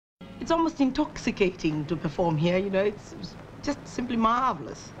It's almost intoxicating to perform here, you know, it's just simply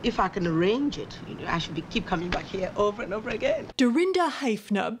marvellous. If I can arrange it, you know, I should keep coming back here over and over again. Dorinda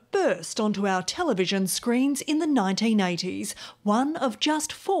Hafner burst onto our television screens in the 1980s, one of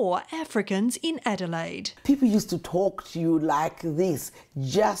just 4 Africans in Adelaide. People used to talk to you like this,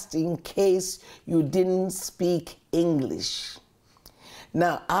 just in case you didn't speak English.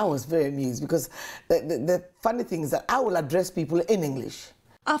 Now, I was very amused because the funny thing is that I will address people in English.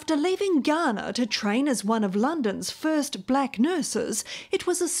 After leaving Ghana to train as one of London's first black nurses, it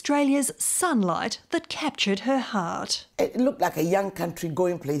was Australia's sunlight that captured her heart. It looked like a young country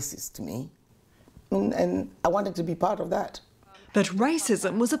going places to me, and I wanted to be part of that. But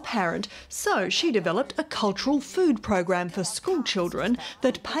racism was apparent, so she developed a cultural food program for school children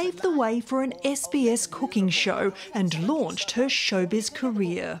that paved the way for an SBS cooking show and launched her showbiz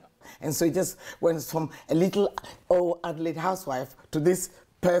career. And so it just went from a little old Adelaide housewife to this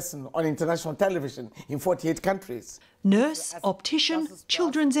person on international television in 48 countries. Nurse, optician,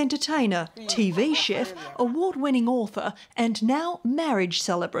 children's entertainer, TV chef, award-winning author and now marriage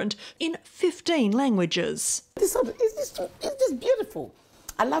celebrant in 15 languages. It's just beautiful.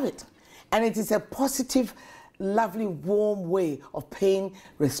 I love it. And it is a positive, lovely, warm way of paying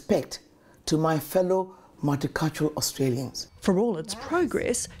respect to my fellow multicultural Australians. For all its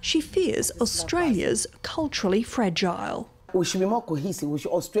progress, she fears Australia's culturally fragile. We should be more cohesive. We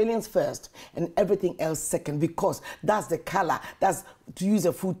should Australians first and everything else second, because that's the colour, that's, to use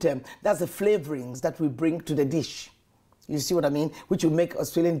a food term, that's the flavourings that we bring to the dish. You see what I mean? Which will make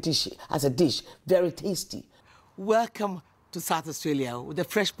Australian dish as a dish very tasty. Welcome to South Australia with the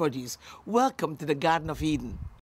fresh produce. Welcome to the Garden of Eden.